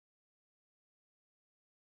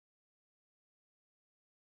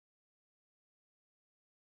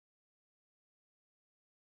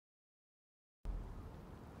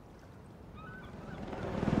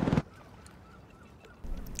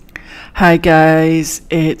Hi guys,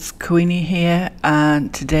 it's Queenie here,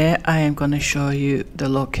 and today I am going to show you the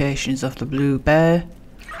locations of the Blue Bear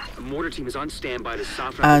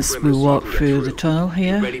as we walk through the tunnel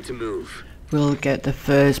here. We'll get the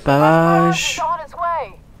first barrage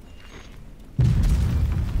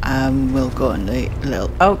and we'll go in the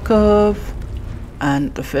little alcove,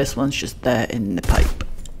 and the first one's just there in the pipe,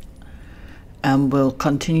 and we'll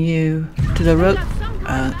continue to the road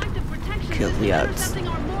and kill the ads.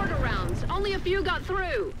 Only a few got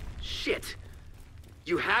through. Shit.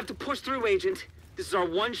 You have to push through, Agent. This is our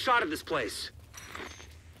one shot at this place.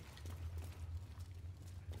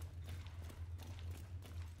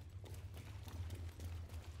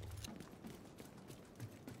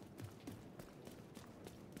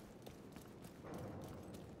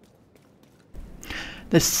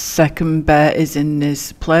 The second bear is in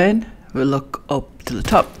this plane. We'll look up to the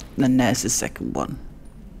top, and there's the second one.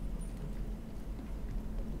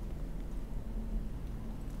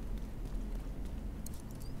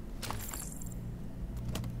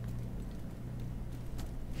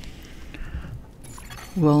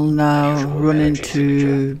 We'll now run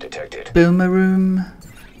into Boomer Room.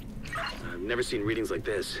 I've never seen readings like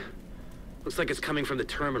this. Looks like it's coming from the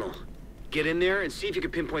terminal. Get in there and see if you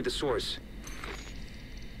can pinpoint the source.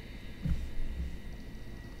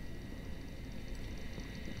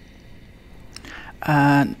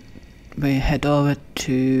 And we head over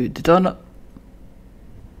to the donut.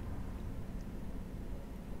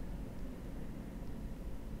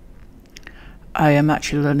 I am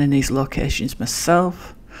actually learning these locations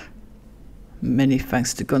myself. Many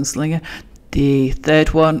thanks to Gunslinger. The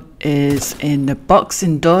third one is in the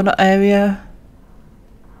boxing donut area.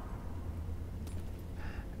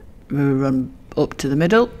 We run up to the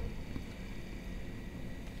middle.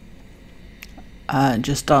 And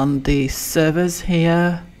just on the servers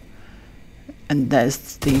here. And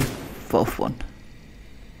there's the fourth one.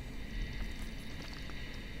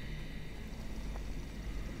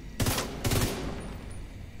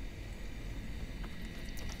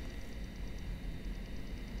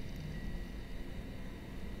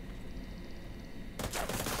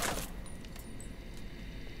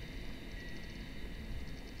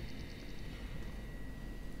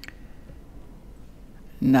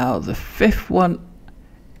 Now the fifth one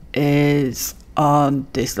is on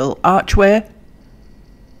this little archway.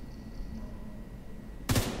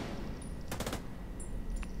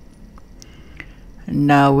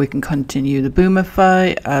 Now we can continue the boomer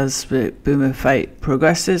fight. As the boomer fight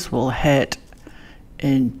progresses, we'll head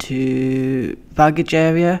into baggage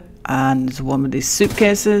area, and there's one of these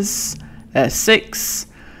suitcases. There's 6.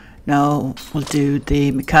 Now we'll do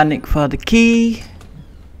the mechanic for the key.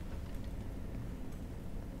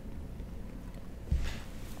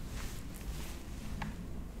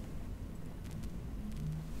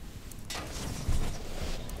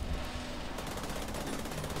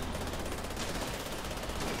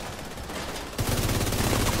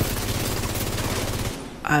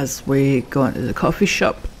 As we go into the coffee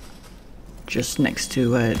shop, just next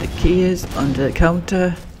to where the key is, under the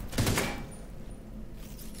counter,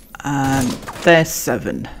 and there's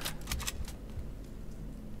 7.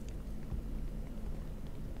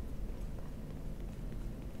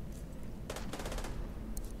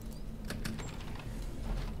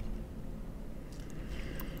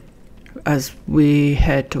 As we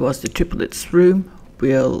head towards the triplets room,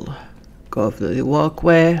 we'll go over the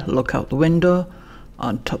walkway, look out the window.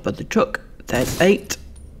 On top of the truck, there's 8.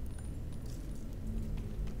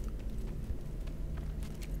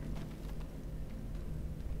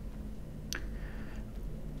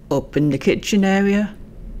 Up in the kitchen area,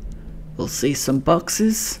 we'll see some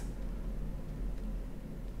boxes.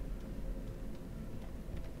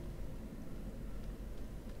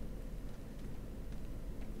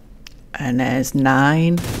 And there's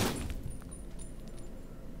 9.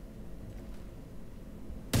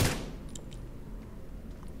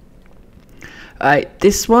 Right,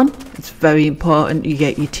 this one, it's very important you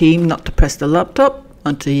get your team not to press the laptop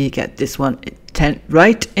until you get this one 10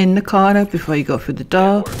 right in the corner before you go through the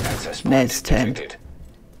door. There's 10.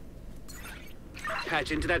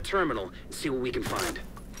 Patch into that terminal and see what we can find.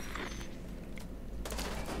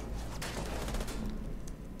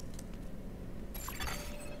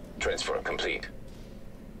 Transfer complete.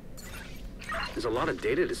 There's a lot of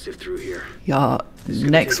data to sift through here. Your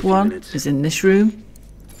next one is in this room.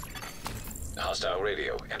 Hostile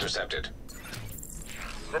radio intercepted.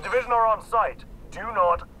 The division are on site. Do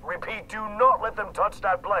not, repeat, do not let them touch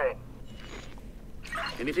that plane.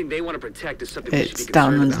 Anything they want to protect is something we should be It's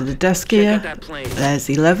down concerned under about. the desk here. Check out that plane. There's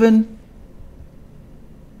 11.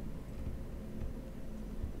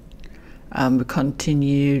 and we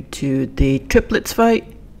continue to the triplets fight.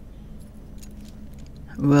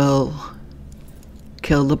 We'll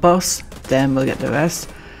kill the boss, then we'll get the rest.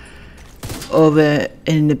 Over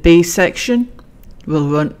in the B section, we'll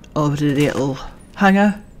run over to the little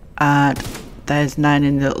hangar, and there's 9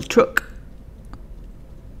 in the little truck.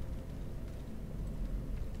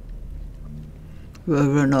 We'll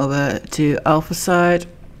run over to Alpha side,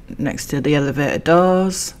 next to the elevator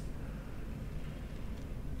doors.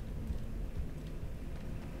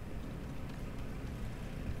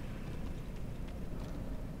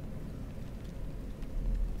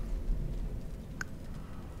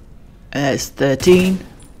 It's 13.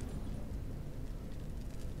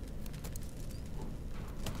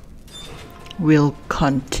 We'll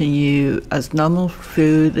continue as normal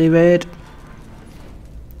through the raid.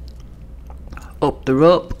 Up the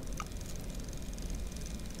rope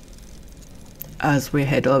as we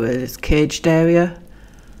head over this caged area.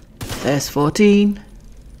 There's 14.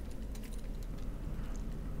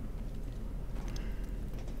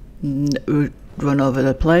 Run over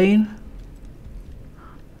the plane.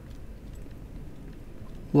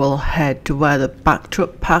 We'll head to where the back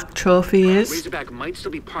truck pack trophy is. Razorback might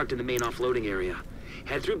still be parked in the main offloading area.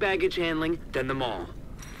 Head through baggage handling, then the mall.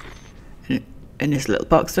 In this little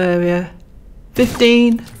box area.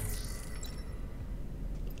 15.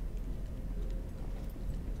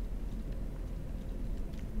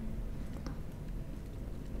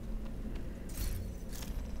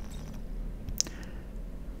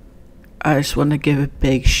 I just want to give a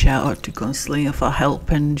big shout out to Gunslinger for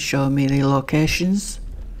helping show me the locations.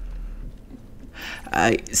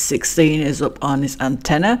 16 is up on his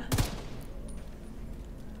antenna.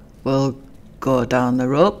 We'll go down the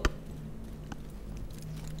rope.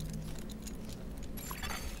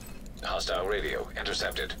 Hostile radio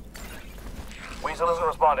intercepted. Weasel isn't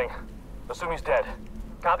responding. Assume he's dead.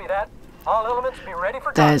 Copy that. All elements be ready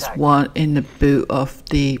for There's contact. one in the boot of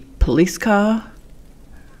the police car.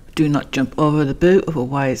 Do not jump over the boot,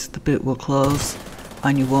 otherwise the boot will close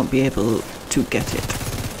and you won't be able to get it.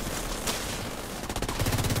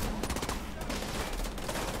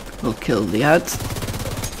 We'll kill the ads.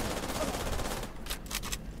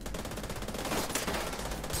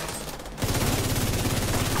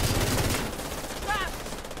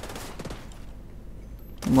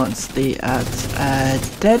 Once the ads are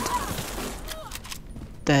dead,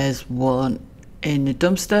 there's one in the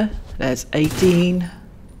dumpster. There's 18.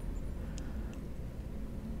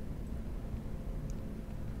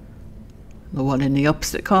 The one in the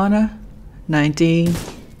opposite corner, 19.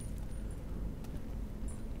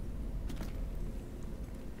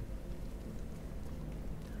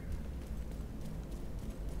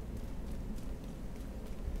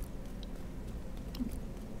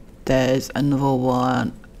 There's another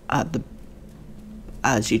one at the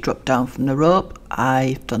as you drop down from the rope.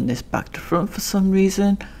 I've done this back to front for some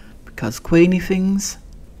reason because queenie things.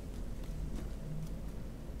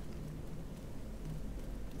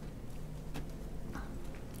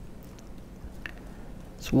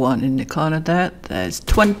 There's one in the corner there. There's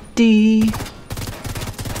 20.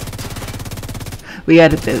 We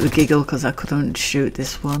had a bit of a giggle because I couldn't shoot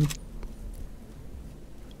this one.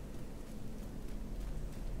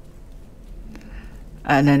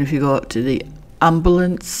 And then if you go up to the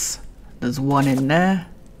ambulance, there's one in there.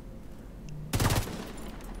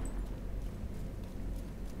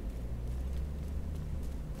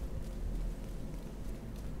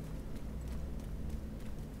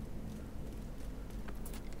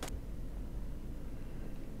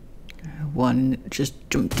 One just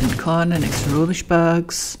jumped in the corner next to rubbish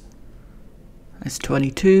bags. That's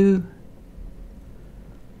 22.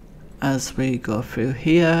 As we go through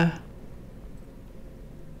here,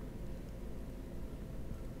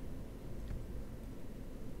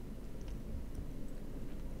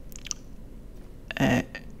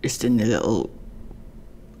 just in the little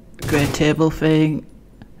grey table thing,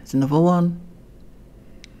 there's another one.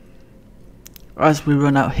 As we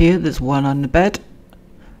run out here, there's one on the bed.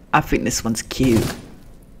 I think this one's cute.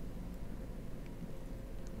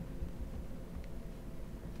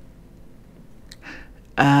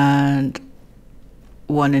 And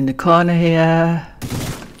one in the corner here.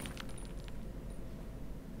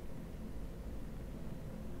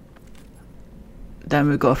 Then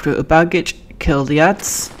we go through the baggage, kill the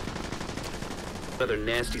ads. Other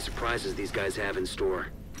nasty surprises these guys have in store.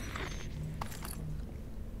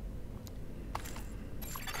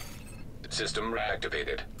 System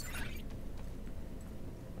reactivated.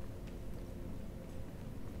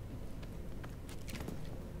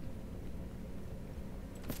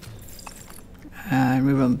 And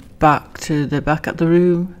we run back to the back of the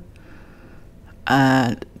room,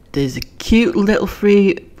 and there's a cute little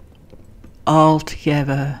free all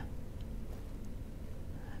together.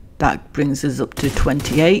 That brings us up to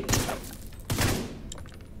 28.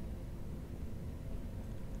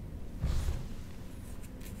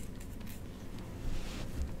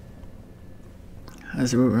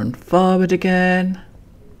 As we run forward again,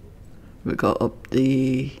 we go up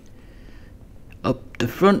the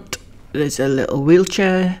front. There's a little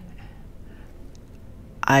wheelchair.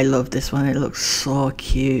 I love this one, it looks so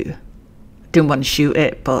cute. Didn't want to shoot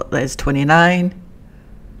it, but there's 29.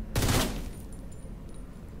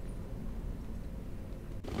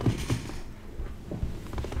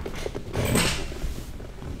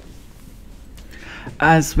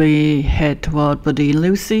 As we head toward Buddy and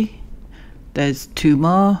Lucy, there's 2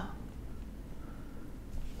 more.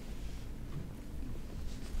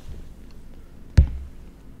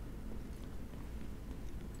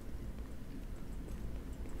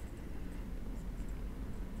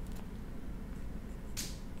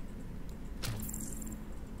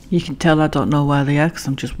 You can tell I don't know where they are because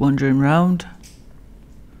I'm just wandering around.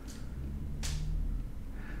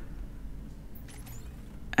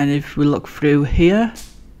 And if we look through here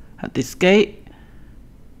at this gate,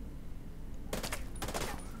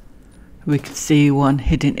 we can see one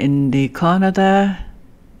hidden in the corner there.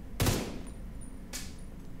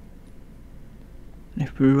 And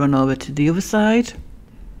if we run over to the other side,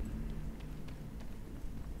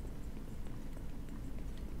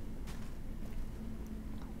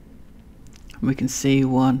 we can see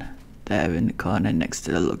one there in the corner next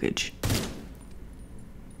to the luggage.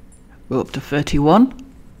 We're up to 31.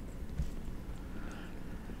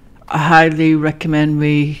 I highly recommend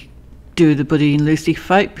we do the Buddy and Lucy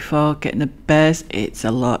fight before getting the bears. It's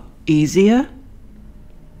a lot easier.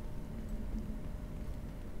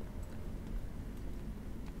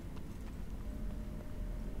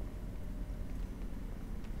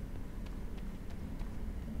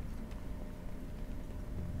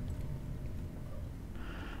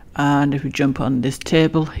 And if we jump on this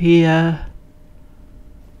table here,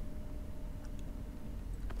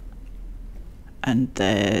 and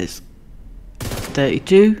there's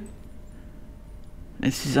 32.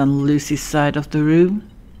 This is on Lucy's side of the room.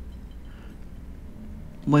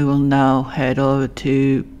 We will now head over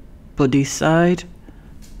to Buddy's side.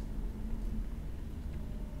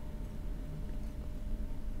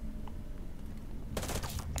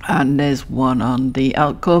 And there's one on the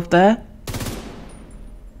alcove there.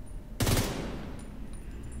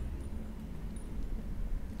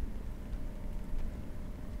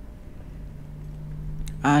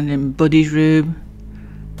 And in Buddy's room,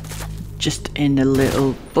 just in a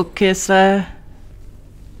little bookcase there.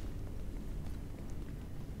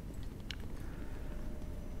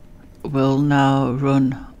 We'll now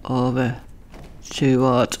run over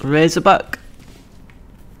towards Razorback.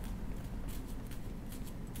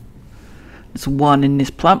 There's one in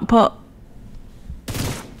this plant pot.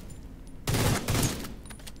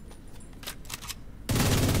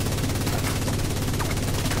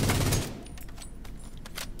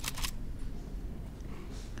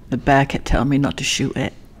 The bear kept telling me not to shoot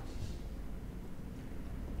it.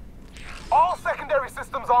 All secondary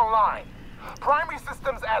systems online. Primary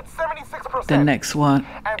systems at 76%. The next one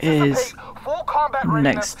is Anticipate full combat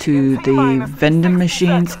readiness next to in the T-minus vending 60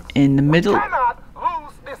 machines seconds. in the middle. You cannot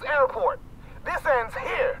lose this airport. This ends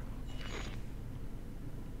here.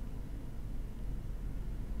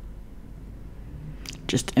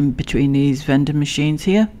 Just in between these vending machines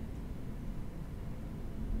here.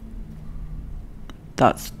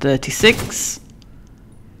 That's 36.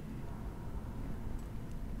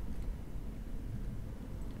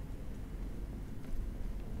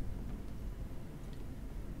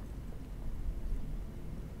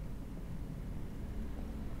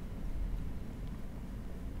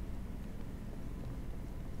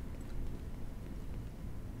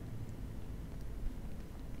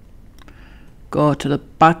 Go to the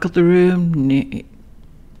back of the room,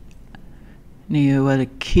 near where the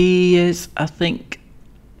key is, I think.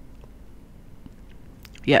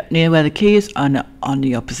 Yep, near where the key is, and on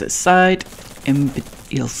the opposite side,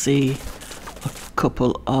 you'll see a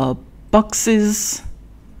couple of boxes,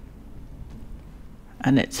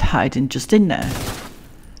 and it's hiding just in there.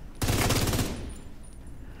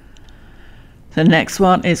 The next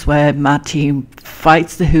one is where my team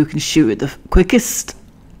fights the who can shoot it the quickest.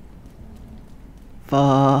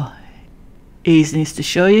 For easiness to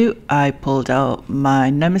show you, I pulled out my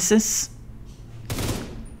Nemesis.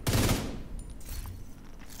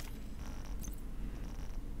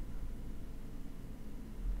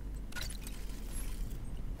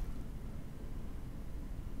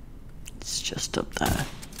 It's just up there.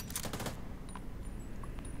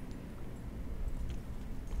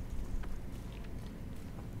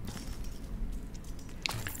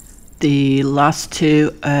 The last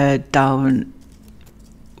two are down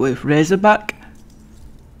with Razorback.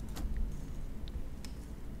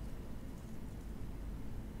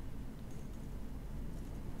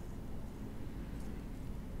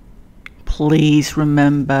 Please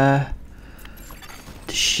remember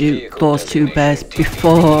to shoot those two bears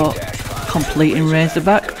before completing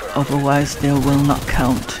Razorback, otherwise they will not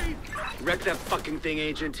count. Wreck that fucking thing,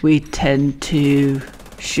 Agent. We tend to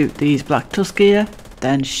shoot these Black Tuskier,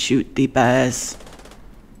 then shoot the bears.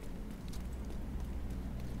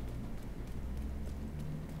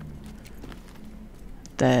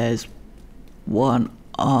 There's one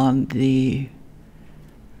on the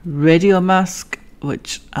radio mask,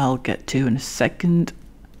 which I'll get to in a second.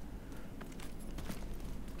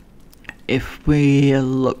 If we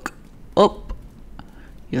look up,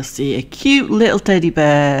 you'll see a cute little teddy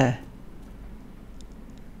bear.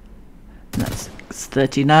 That's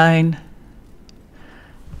 39.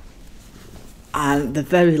 And the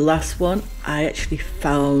very last one I actually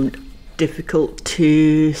found difficult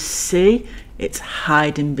to see. It's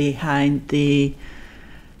hiding behind the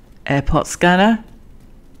airport scanner.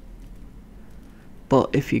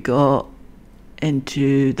 But if you go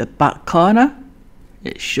into the back corner,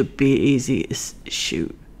 it should be easy to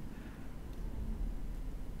shoot.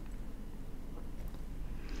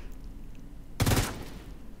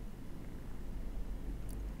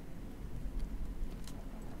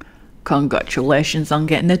 Congratulations on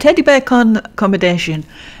getting the teddy bear commendation.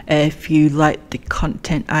 If you like the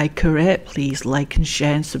content I create, please like and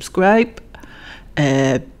share and subscribe.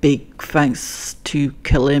 Big thanks to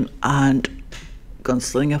Kill Him and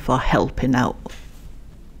Gunslinger for helping out.